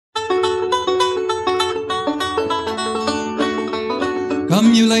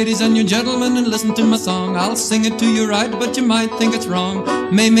Come you ladies and you gentlemen and listen to my song. I'll sing it to you right, but you might think it's wrong.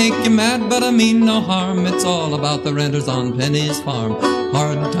 May make you mad, but I mean no harm. It's all about the renters on Penny's farm.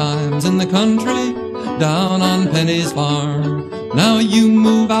 Hard times in the country, down on Penny's farm. Now you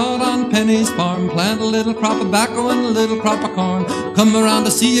move out on Penny's farm, plant a little crop of tobacco and a little crop of corn. Come around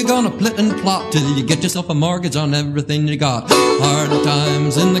to see you gonna plit and plot till you get yourself a mortgage on everything you got. Hard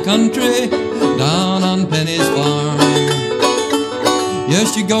times in the country, down on Penny's farm.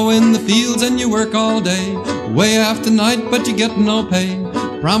 Yes, you go in the fields and you work all day, way after night, but you get no pay.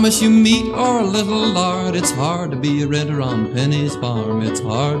 Promise you meat or a little lard. It's hard to be a renter on Penny's farm. It's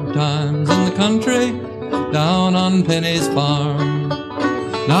hard times in the country, down on Penny's farm.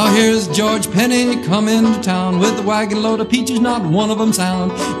 Now here's George Penny come into town with a wagon load of peaches, not one of them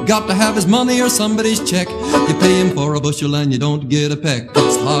sound. Got to have his money or somebody's check. You pay him for a bushel and you don't get a peck.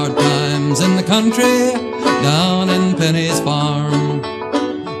 It's hard times in the country, down in Penny's farm.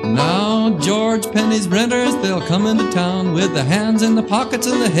 Now George Penny's renters, they'll come into town with their hands in the pockets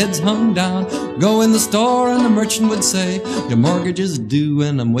and their heads hung down. Go in the store and the merchant would say, your mortgage is due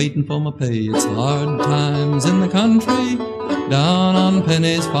and I'm waiting for my pay. It's hard times in the country, down on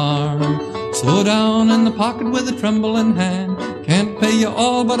Penny's farm. So down in the pocket with a trembling hand, can't pay you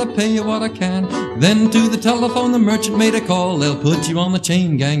all, but I pay you what I can. Then to the telephone the merchant made a call. They'll put you on the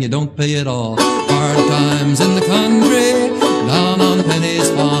chain gang, you don't pay at all. Hard times